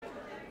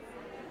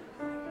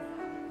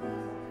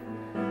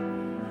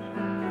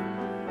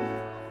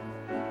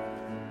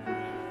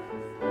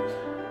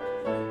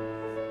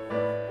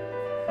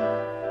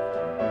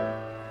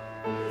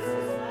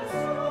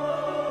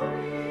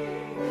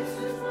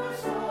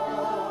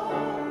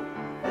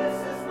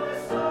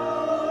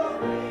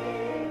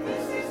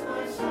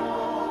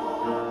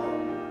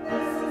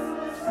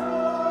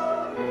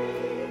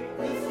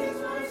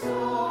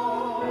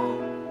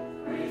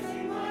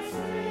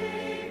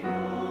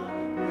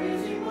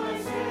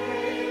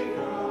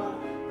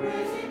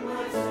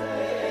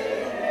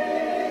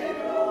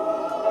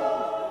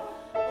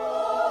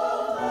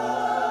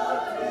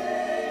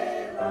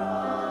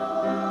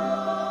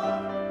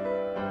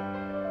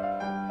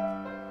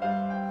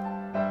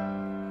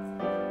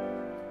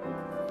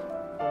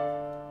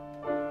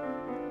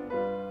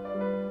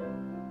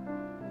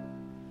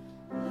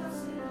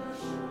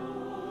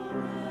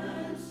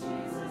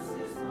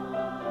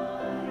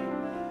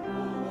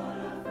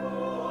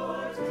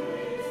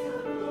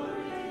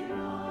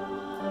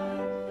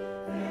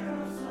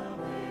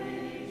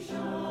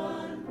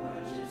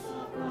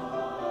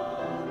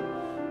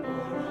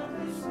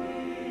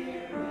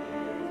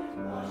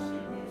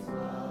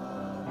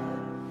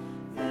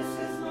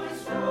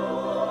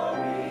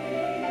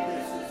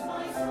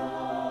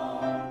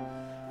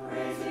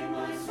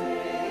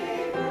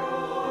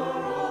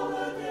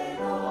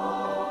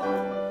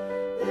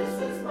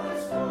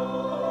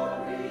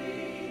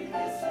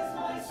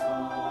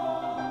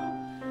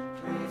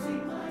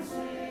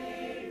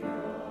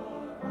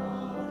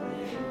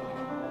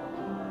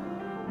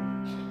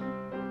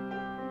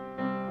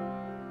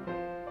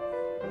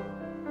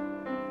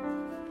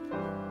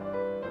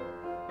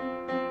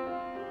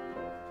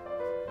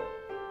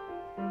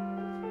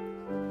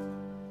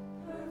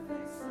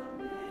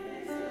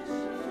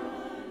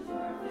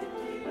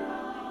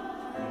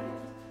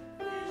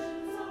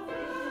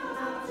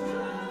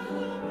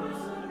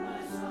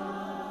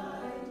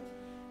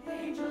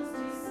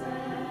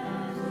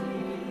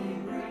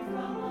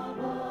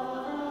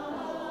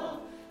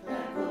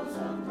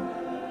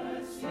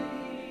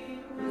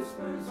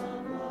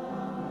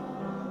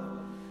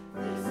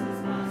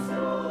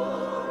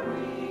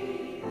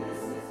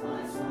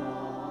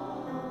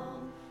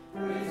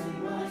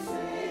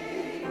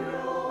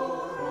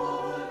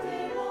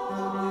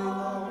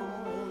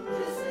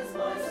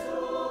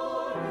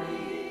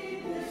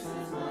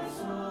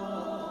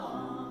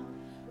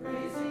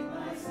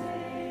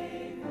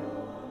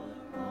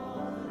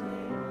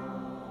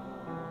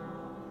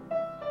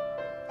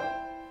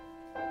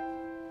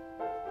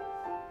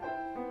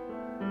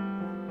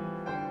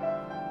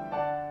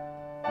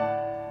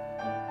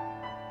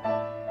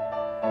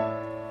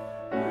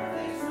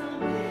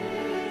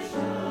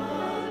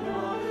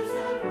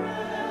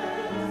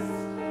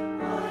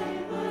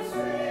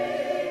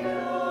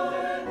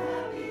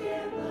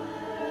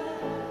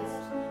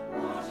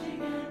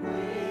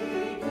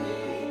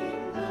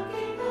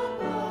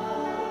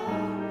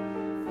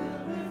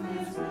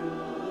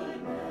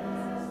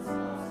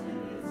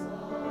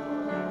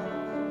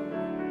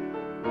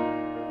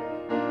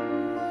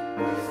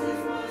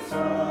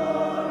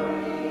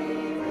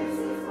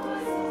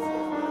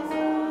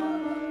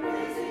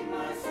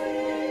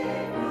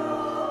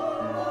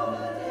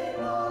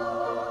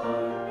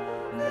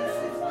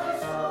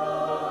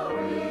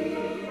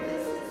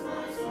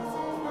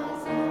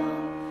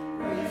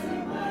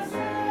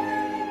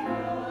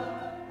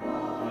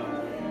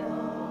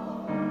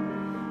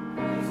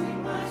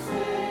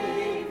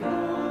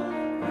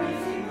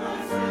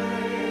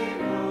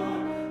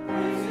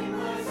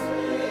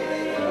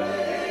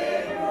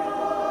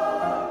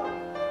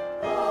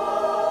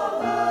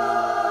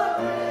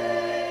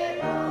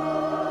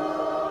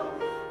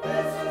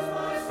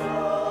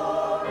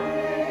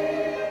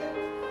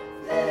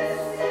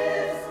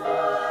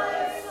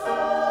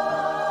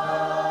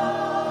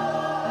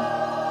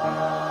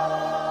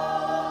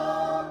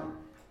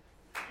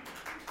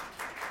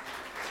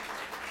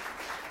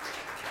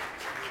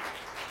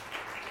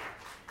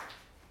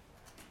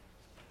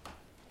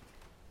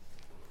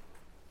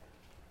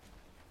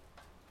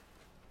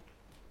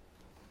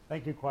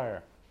Thank you,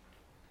 choir.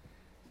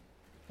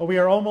 Well, we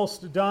are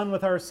almost done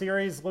with our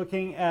series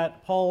looking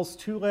at Paul's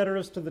two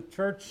letters to the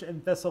church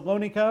in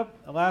Thessalonica.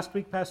 Last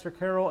week, Pastor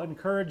Carol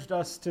encouraged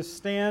us to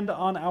stand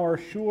on our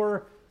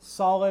sure,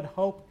 solid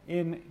hope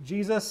in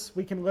Jesus.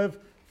 We can live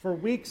for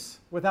weeks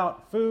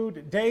without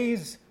food,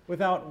 days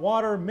without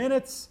water,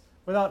 minutes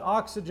without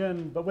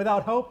oxygen, but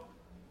without hope,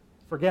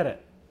 forget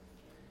it.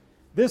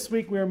 This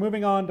week we are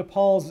moving on to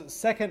Paul's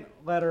second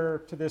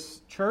letter to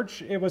this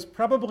church. It was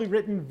probably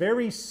written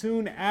very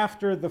soon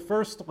after the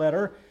first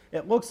letter.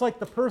 It looks like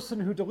the person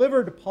who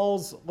delivered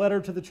Paul's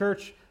letter to the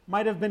church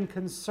might have been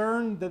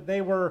concerned that they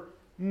were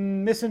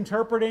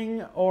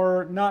misinterpreting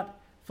or not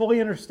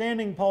fully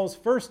understanding Paul's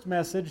first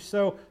message,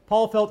 so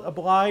Paul felt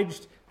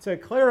obliged to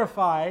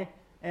clarify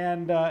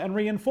and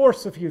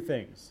reinforce a few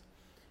things.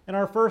 In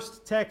our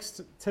first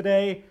text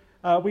today,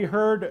 we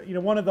heard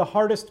one of the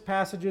hardest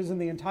passages in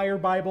the entire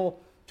Bible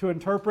to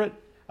interpret.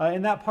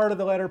 In that part of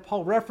the letter,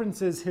 Paul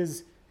references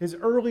his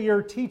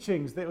earlier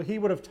teachings that he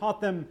would have taught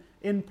them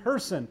in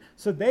person.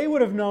 So they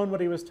would have known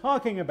what he was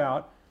talking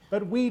about,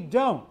 but we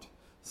don't.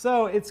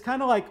 So it's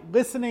kind of like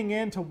listening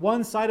in to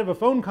one side of a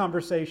phone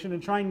conversation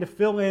and trying to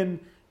fill in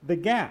the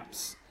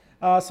gaps.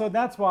 So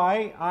that's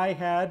why I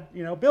had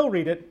Bill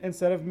read it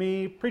instead of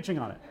me preaching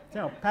on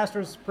it.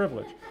 Pastor's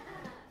privilege.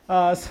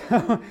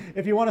 So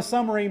if you want a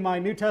summary, my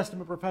New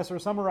Testament professor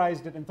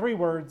summarized it in 3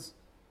 words: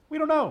 we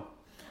don't know.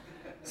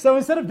 So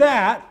instead of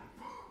that,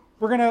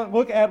 we're going to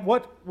look at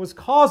what was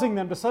causing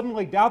them to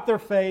suddenly doubt their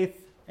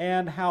faith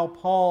and how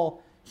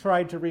Paul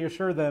tried to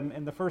reassure them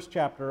in the first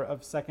chapter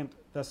of 2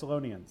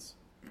 Thessalonians.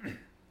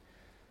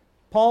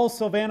 Paul,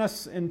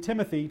 Silvanus, and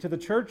Timothy, to the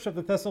church of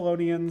the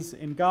Thessalonians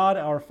in God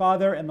our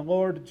Father and the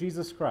Lord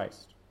Jesus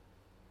Christ.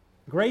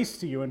 Grace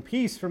to you and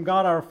peace from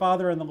God our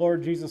Father and the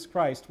Lord Jesus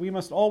Christ. We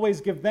must always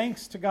give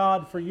thanks to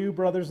God for you,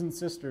 brothers and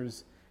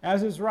sisters,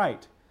 as is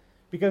right,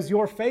 because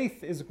your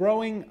faith is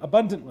growing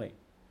abundantly,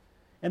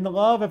 and the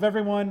love of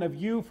every one of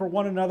you for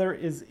one another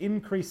is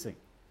increasing.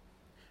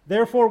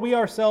 Therefore we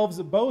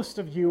ourselves boast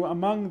of you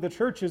among the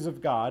churches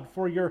of God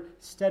for your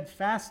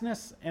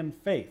steadfastness and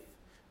faith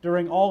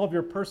during all of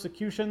your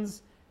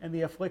persecutions and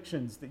the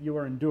afflictions that you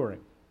are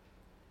enduring.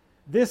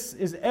 This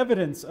is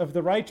evidence of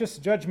the righteous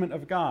judgment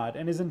of God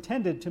and is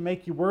intended to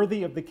make you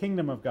worthy of the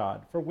kingdom of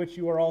God, for which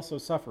you are also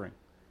suffering.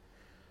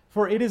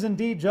 For it is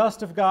indeed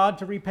just of God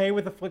to repay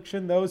with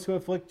affliction those who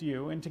afflict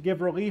you, and to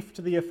give relief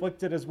to the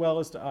afflicted as well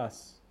as to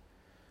us.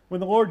 When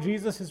the Lord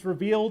Jesus is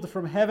revealed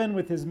from heaven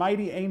with his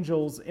mighty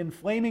angels in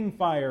flaming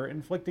fire,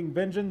 inflicting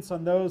vengeance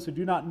on those who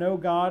do not know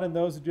God and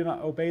those who do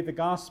not obey the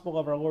gospel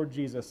of our Lord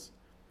Jesus,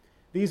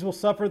 these will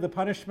suffer the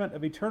punishment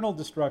of eternal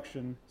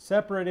destruction,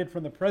 separated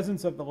from the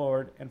presence of the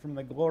Lord and from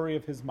the glory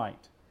of his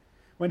might,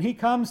 when he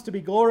comes to be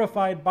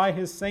glorified by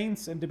his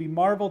saints and to be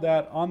marveled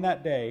at on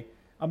that day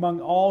among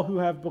all who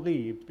have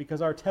believed,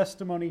 because our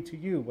testimony to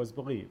you was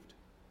believed.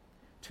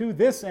 To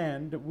this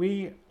end,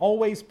 we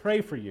always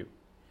pray for you,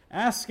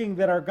 asking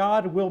that our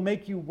God will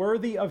make you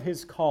worthy of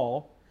his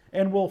call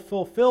and will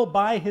fulfill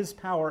by his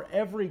power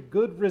every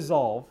good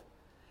resolve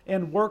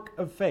and work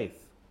of faith,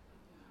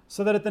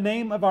 so that at the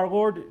name of our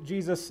Lord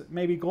Jesus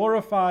may be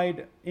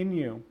glorified in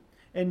you,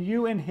 and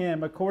you in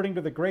him, according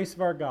to the grace of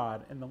our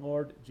God and the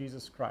Lord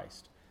Jesus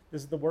Christ.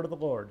 This is the word of the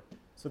Lord,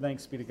 so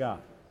thanks be to God.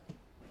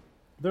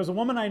 There's a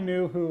woman I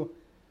knew who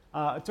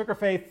took her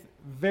faith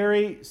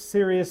very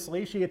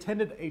seriously. She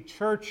attended a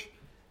church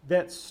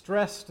that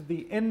stressed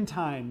the end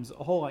times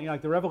a whole lot,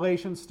 like the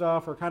Revelation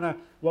stuff, or kind of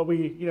what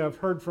we have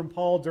heard from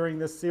Paul during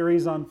this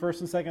series on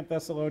 1st and 2nd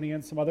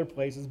Thessalonians, some other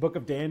places, Book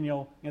of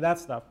Daniel, that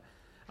stuff.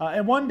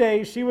 And one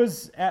day she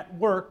was at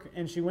work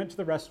and she went to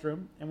the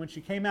restroom, and when she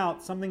came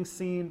out, something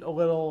seemed a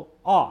little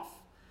off.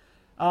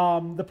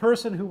 The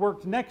person who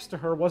worked next to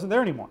her wasn't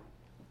there anymore.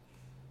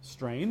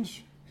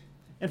 Strange.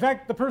 In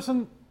fact, the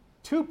person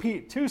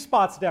two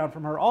spots down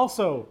from her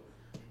also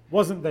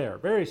wasn't there.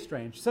 Very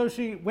strange. So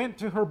she went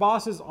to her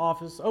boss's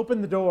office,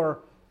 opened the door,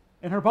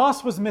 and her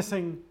boss was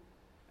missing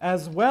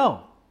as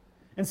well.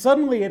 And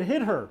suddenly it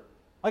hit her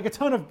like a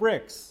ton of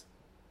bricks.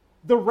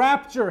 The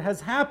rapture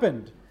has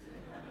happened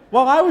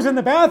while I was in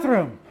the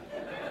bathroom.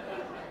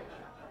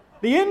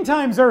 The end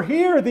times are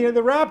here,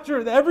 the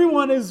rapture,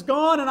 everyone is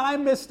gone, and I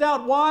missed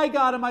out. Why,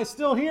 God, am I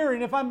still here?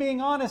 And if I'm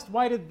being honest,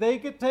 why did they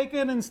get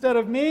taken instead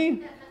of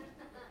me?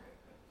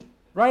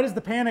 Right as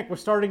the panic was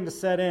starting to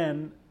set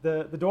in,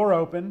 the door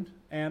opened,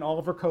 and all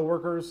of her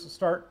coworkers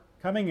start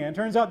coming in.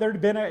 Turns out there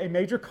had been a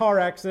major car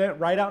accident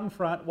right out in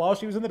front while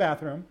she was in the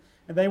bathroom,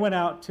 and they went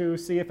out to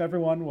see if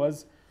everyone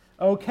was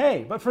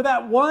okay. But for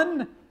that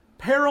one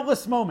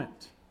perilous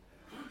moment,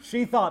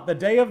 she thought the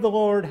day of the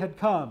Lord had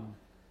come,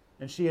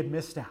 and she had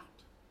missed out.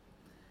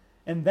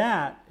 And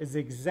that is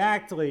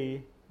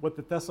exactly what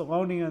the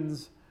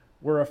Thessalonians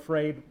were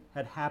afraid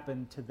had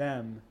happened to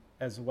them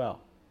as well.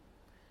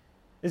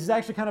 This is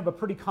actually kind of a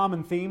pretty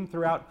common theme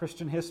throughout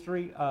Christian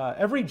history.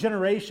 Every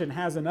generation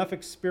has enough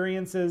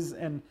experiences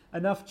and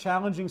enough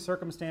challenging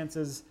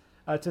circumstances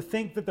to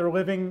think that they're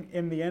living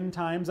in the end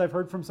times. I've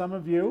heard from some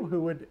of you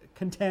who would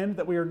contend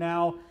that we are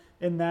now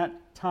in that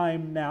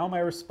time now? My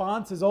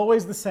response is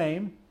always the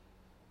same.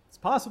 It's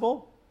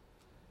possible.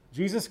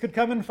 Jesus could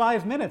come in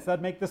 5 minutes.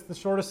 That'd make this the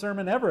shortest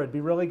sermon ever. It'd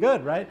be really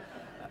good, right?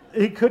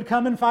 It could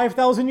come in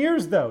 5,000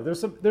 years, though.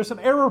 There's some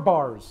error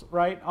bars,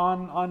 right,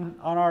 on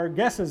our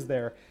guesses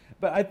there.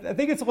 But I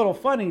think it's a little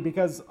funny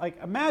because,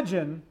 like,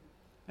 imagine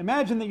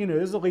that,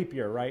 this is a leap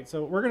year, right?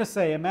 So we're going to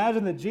say,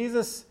 imagine that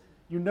Jesus,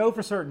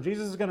 for certain,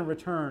 Jesus is going to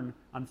return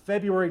on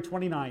February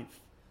 29th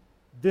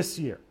this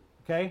year,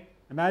 okay?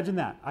 Imagine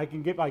that. I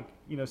can get,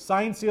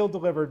 signed, sealed,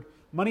 delivered,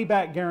 money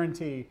back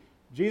guarantee.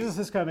 Jesus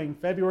is coming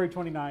February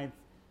 29th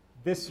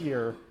this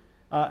year.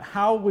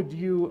 How would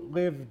you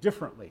live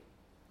differently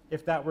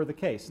if that were the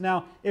case?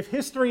 Now, if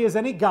history is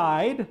any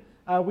guide,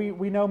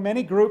 we know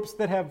many groups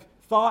that have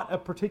thought a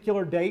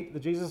particular date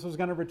that Jesus was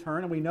going to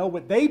return, and we know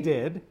what they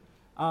did.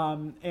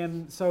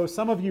 And so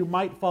some of you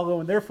might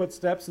follow in their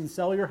footsteps and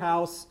sell your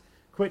house,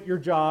 quit your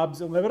jobs,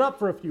 and live it up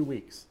for a few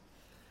weeks.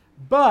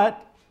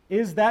 But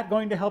is that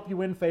going to help you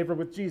win favor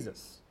with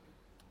Jesus?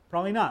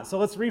 Probably not. So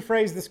let's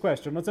rephrase this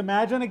question. Let's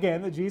imagine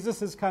again that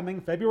Jesus is coming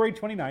February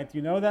 29th.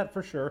 You know that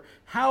for sure.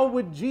 How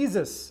would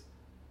Jesus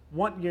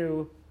want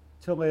you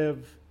to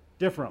live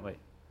differently?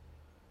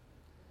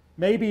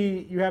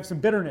 Maybe you have some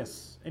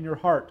bitterness in your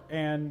heart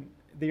and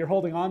that you're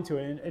holding on to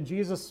it, and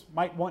Jesus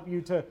might want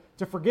you to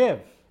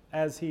forgive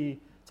as he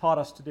taught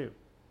us to do.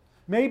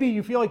 Maybe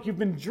you feel like you've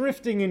been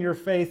drifting in your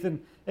faith,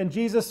 and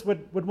Jesus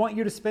would want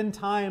you to spend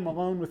time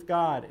alone with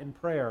God in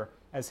prayer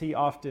as he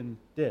often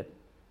did.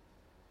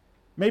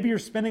 Maybe you're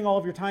spending all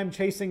of your time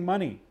chasing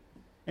money,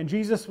 and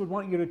Jesus would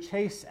want you to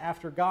chase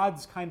after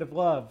God's kind of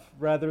love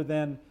rather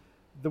than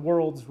the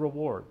world's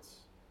rewards.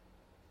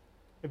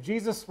 If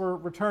Jesus were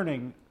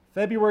returning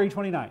February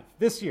 29th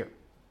this year,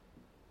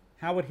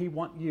 how would he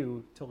want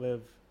you to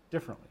live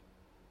differently?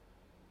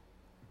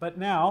 But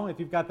now, if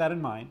you've got that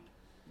in mind,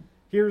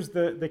 here's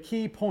the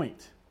key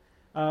point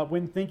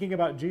when thinking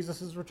about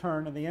Jesus'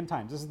 return and the end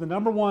times. This is the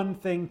number one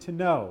thing to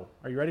know.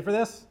 Are you ready for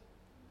this?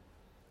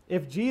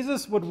 If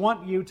Jesus would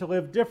want you to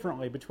live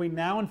differently between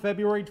now and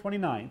February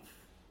 29th,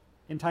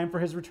 in time for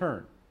his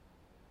return,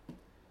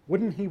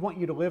 wouldn't he want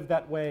you to live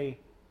that way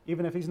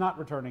even if he's not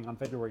returning on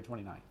February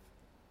 29th?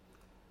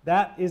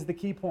 That is the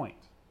key point.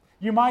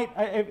 You might,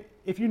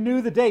 if you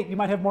knew the date, you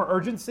might have more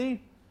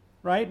urgency,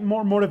 right?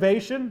 More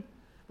motivation.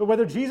 But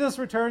whether Jesus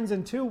returns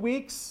in 2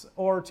 weeks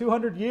or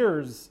 200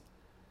 years,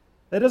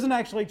 that doesn't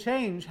actually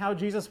change how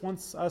Jesus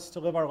wants us to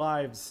live our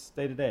lives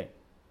day to day.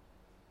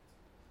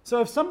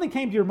 So if something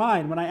came to your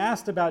mind when I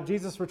asked about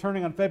Jesus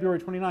returning on February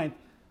 29th,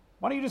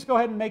 why don't you just go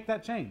ahead and make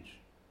that change?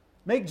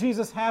 Make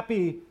Jesus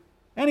happy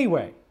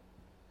anyway.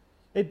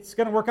 It's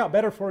going to work out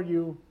better for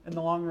you in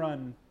the long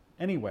run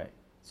anyway.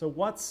 So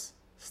what's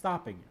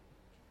stopping you?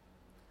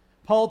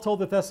 Paul told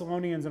the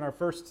Thessalonians in our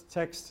first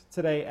text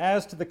today,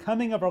 as to the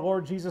coming of our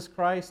Lord Jesus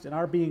Christ and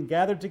our being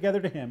gathered together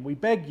to him, we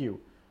beg you,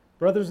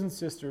 brothers and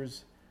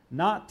sisters,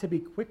 not to be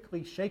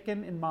quickly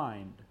shaken in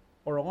mind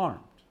or alarmed.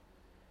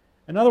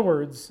 In other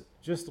words,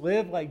 just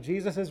live like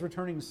Jesus is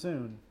returning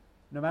soon,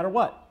 no matter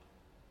what.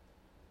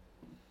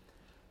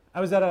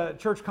 I was at a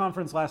church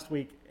conference last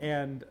week,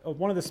 and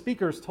one of the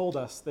speakers told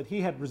us that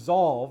he had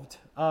resolved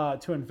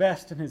to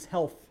invest in his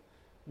health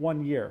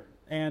 1 year,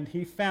 and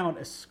he found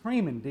a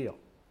screaming deal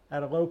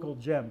at a local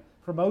gym.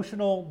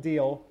 Promotional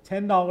deal,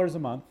 $10 a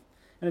month.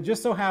 And it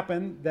just so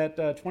happened that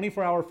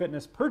 24-Hour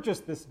Fitness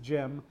purchased this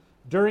gym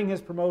during his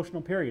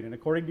promotional period. And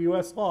according to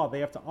U.S. law, they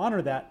have to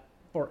honor that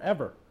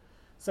forever.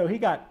 So he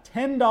got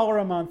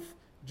 $10 a month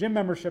gym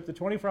membership to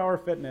 24-Hour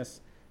Fitness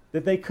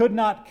that they could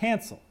not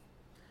cancel.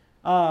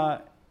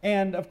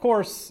 And of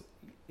course,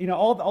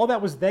 all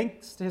that was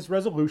thanks to his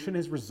resolution,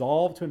 his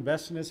resolve to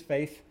invest in his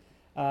faith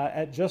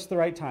at just the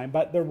right time.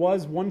 But there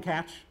was one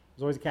catch.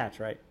 There's always a catch,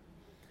 right?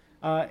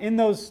 In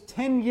those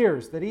 10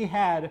 years that he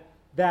had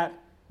that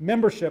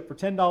membership for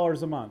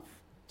 $10 a month,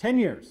 10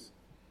 years,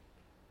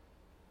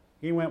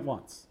 he went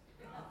once.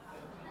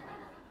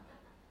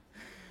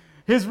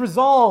 His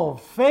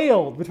resolve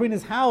failed between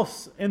his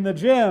house and the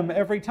gym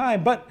every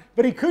time, but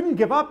he couldn't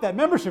give up that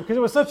membership because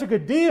it was such a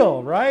good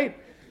deal, right?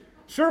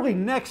 Surely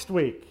next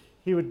week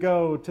he would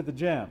go to the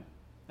gym.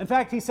 In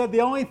fact, he said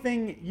the only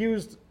thing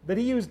that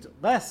he used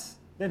less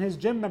than his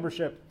gym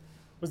membership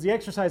was the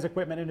exercise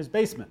equipment in his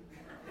basement.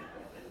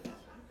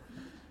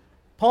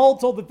 Paul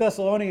told the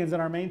Thessalonians in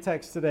our main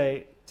text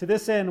today, to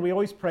this end we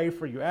always pray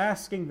for you,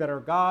 asking that our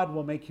God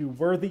will make you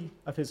worthy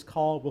of his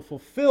call, will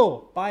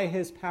fulfill by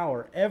his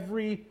power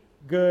every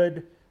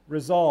good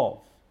resolve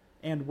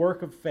and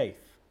work of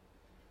faith,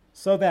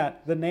 so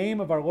that the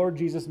name of our Lord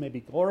Jesus may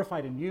be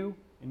glorified in you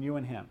and you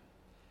in him.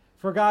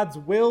 For God's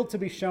will to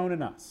be shown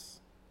in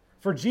us,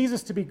 for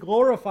Jesus to be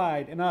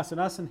glorified in us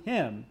and us in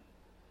him,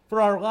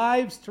 for our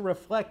lives to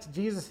reflect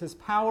Jesus'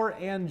 power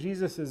and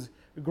Jesus'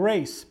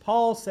 grace.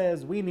 Paul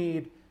says we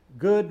need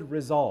good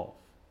resolve.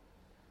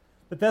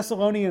 The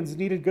Thessalonians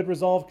needed good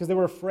resolve because they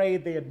were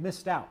afraid they had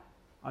missed out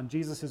on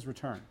Jesus'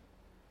 return.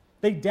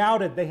 They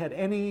doubted they had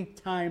any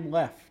time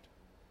left.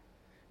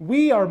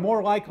 We are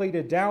more likely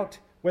to doubt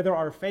whether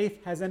our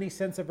faith has any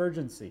sense of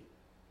urgency.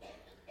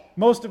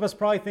 Most of us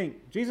probably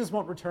think, Jesus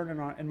won't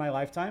return in my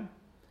lifetime.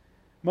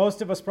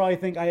 Most of us probably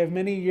think, I have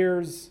many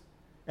years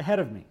ahead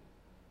of me.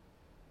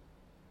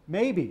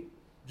 Maybe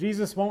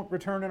Jesus won't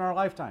return in our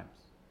lifetimes.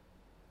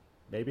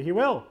 Maybe he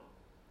will.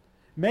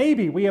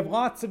 Maybe we have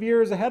lots of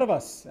years ahead of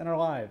us in our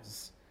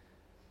lives.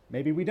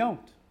 Maybe we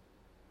don't.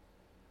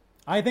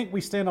 I think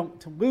we stand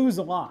to lose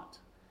a lot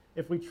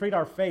if we treat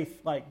our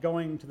faith like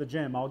going to the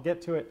gym. I'll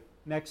get to it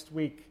next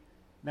week,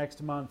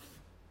 next month,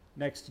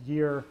 next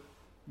year,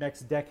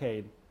 next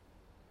decade.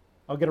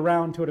 I'll get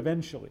around to it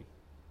eventually.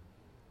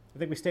 I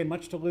think we stand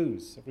much to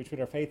lose if we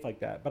treat our faith like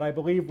that. But I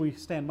believe we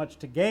stand much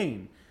to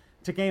gain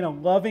a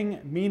loving,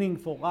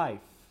 meaningful life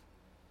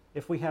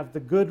if we have the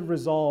good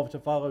resolve to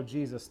follow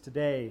Jesus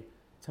today,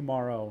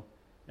 tomorrow,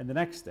 and the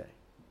next day.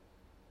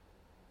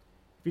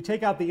 If you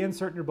take out the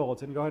insert in your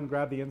bulletin, go ahead and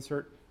grab the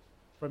insert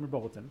from your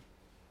bulletin.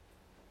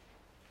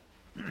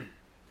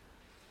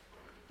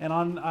 And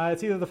on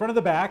it's either the front or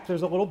the back,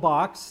 there's a little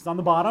box. It's on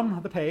the bottom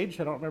of the page.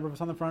 I don't remember if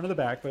it's on the front or the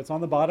back, but it's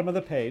on the bottom of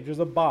the page. There's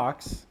a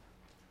box.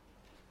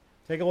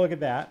 Take a look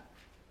at that.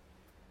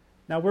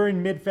 Now, we're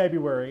in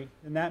mid-February,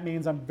 and that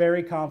means I'm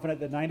very confident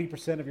that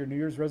 90% of your New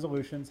Year's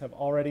resolutions have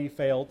already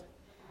failed.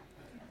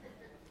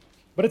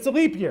 But it's a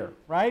leap year,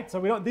 right?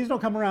 So these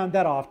don't come around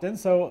that often.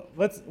 So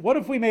what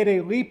if we made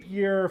a leap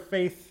year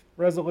faith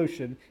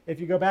resolution? If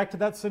you go back to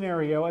that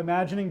scenario,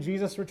 imagining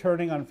Jesus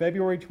returning on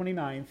February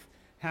 29th,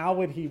 how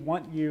would he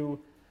want you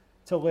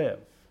to live?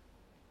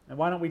 And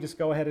why don't we just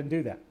go ahead and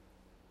do that?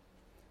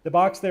 The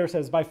box there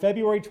says, by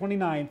February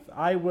 29th,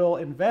 I will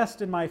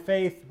invest in my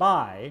faith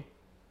by... ...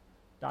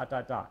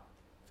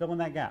 Fill in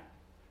that gap.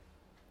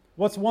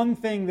 What's one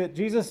thing that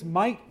Jesus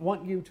might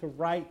want you to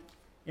write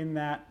in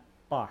that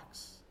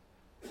box?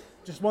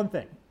 Just one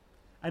thing.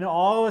 I know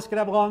all of us could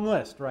have a long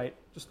list, right?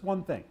 Just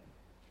one thing.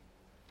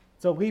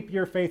 It's a leap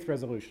year faith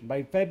resolution.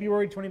 By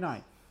February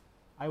 29th,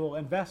 I will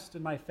invest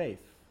in my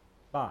faith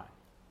by... I'll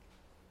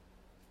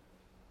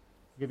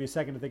give you a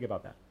second to think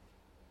about that.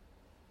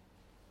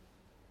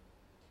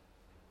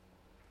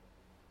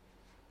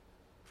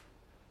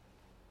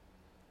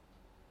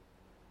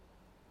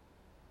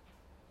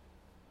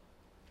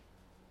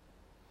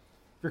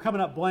 If you're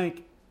coming up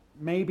blank,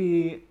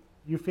 maybe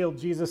you feel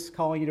Jesus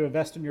calling you to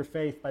invest in your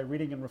faith by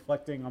reading and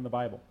reflecting on the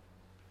Bible.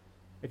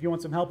 If you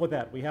want some help with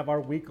that, we have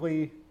our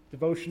weekly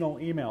devotional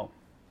email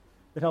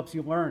that helps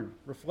you learn,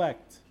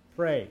 reflect,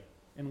 pray,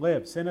 and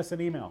live. Send us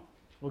an email.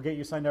 We'll get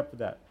you signed up for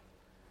that.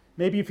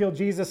 Maybe you feel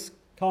Jesus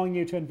calling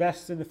you to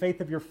invest in the faith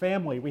of your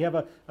family. We have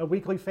a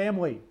weekly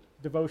family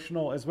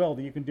devotional as well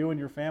that you can do in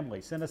your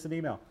family. Send us an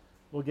email.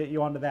 We'll get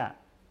you onto that.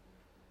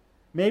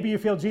 Maybe you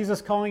feel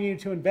Jesus calling you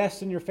to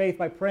invest in your faith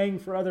by praying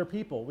for other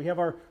people. We have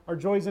our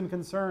joys and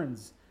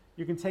concerns.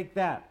 You can take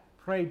that,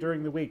 pray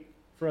during the week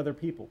for other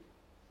people.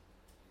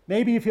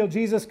 Maybe you feel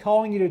Jesus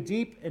calling you to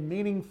deep and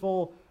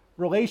meaningful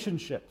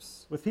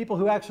relationships with people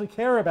who actually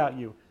care about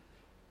you.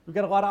 We've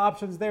got a lot of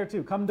options there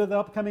too. Come to the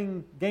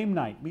upcoming game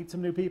night, meet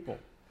some new people.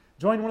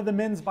 Join one of the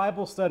men's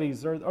Bible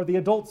studies or the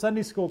adult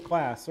Sunday school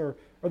class or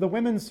the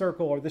women's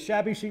circle or the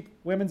Shabby Sheep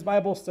women's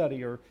Bible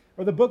study or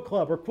the book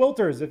club or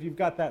quilters if you've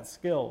got that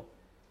skill.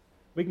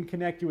 We can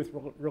connect you with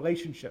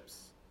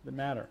relationships that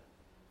matter.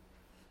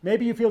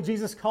 Maybe you feel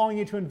Jesus calling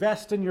you to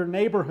invest in your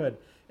neighborhood.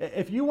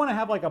 If you want to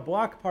have like a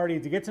block party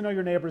to get to know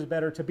your neighbors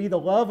better, to be the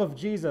love of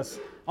Jesus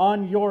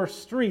on your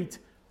street,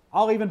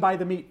 I'll even buy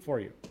the meat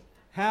for you.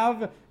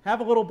 Have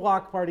a little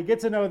block party, get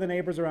to know the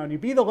neighbors around you.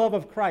 Be the love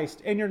of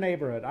Christ in your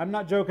neighborhood. I'm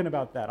not joking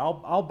about that.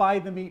 I'll buy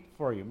the meat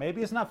for you.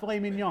 Maybe it's not filet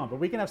mignon, but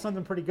we can have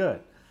something pretty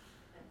good.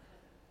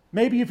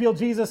 Maybe you feel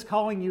Jesus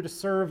calling you to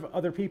serve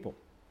other people.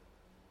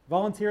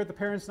 Volunteer at the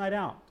Parents' Night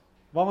Out.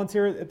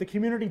 Volunteer at the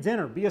community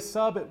dinner. Be a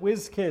sub at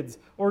Whiz Kids.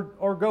 Or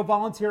go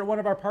volunteer at one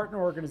of our partner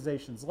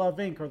organizations, Love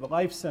Inc. or the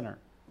Life Center.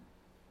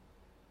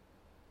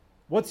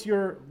 What's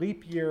your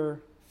leap year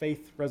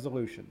faith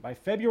resolution? By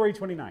February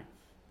 29th,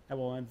 I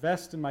will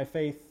invest in my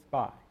faith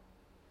by.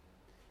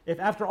 If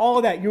after all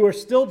of that you are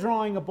still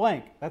drawing a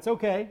blank, that's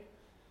okay.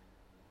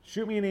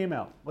 Shoot me an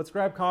email. Let's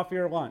grab coffee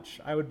or lunch.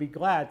 I would be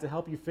glad to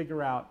help you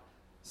figure out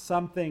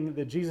something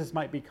that Jesus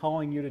might be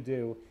calling you to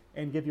do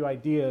and give you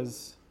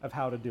ideas of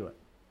how to do it.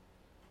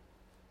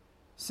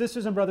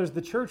 Sisters and brothers,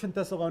 the church in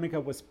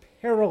Thessalonica was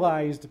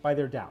paralyzed by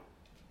their doubt.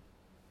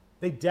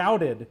 They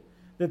doubted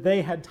that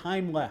they had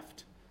time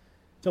left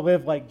to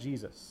live like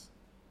Jesus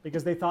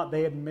because they thought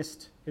they had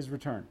missed his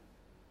return.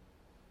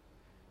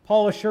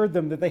 Paul assured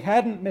them that they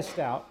hadn't missed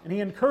out, and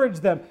he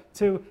encouraged them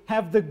to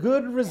have the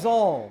good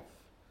resolve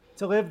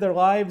to live their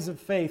lives of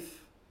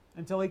faith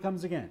until he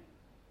comes again,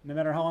 no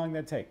matter how long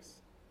that takes.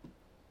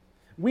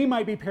 We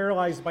might be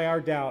paralyzed by our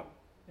doubt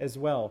as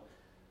well,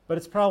 but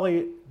it's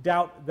probably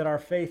doubt that our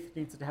faith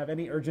needs to have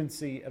any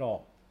urgency at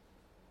all.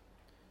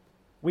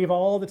 We have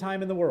all the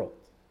time in the world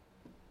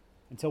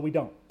until we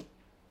don't.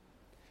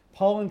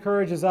 Paul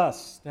encourages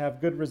us to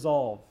have good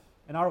resolve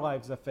in our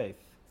lives of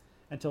faith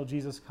until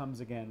Jesus comes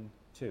again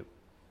too.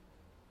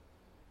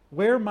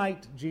 Where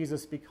might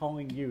Jesus be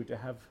calling you to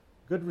have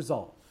good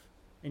resolve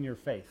in your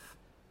faith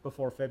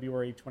before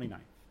February 29th?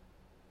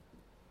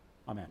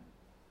 Amen.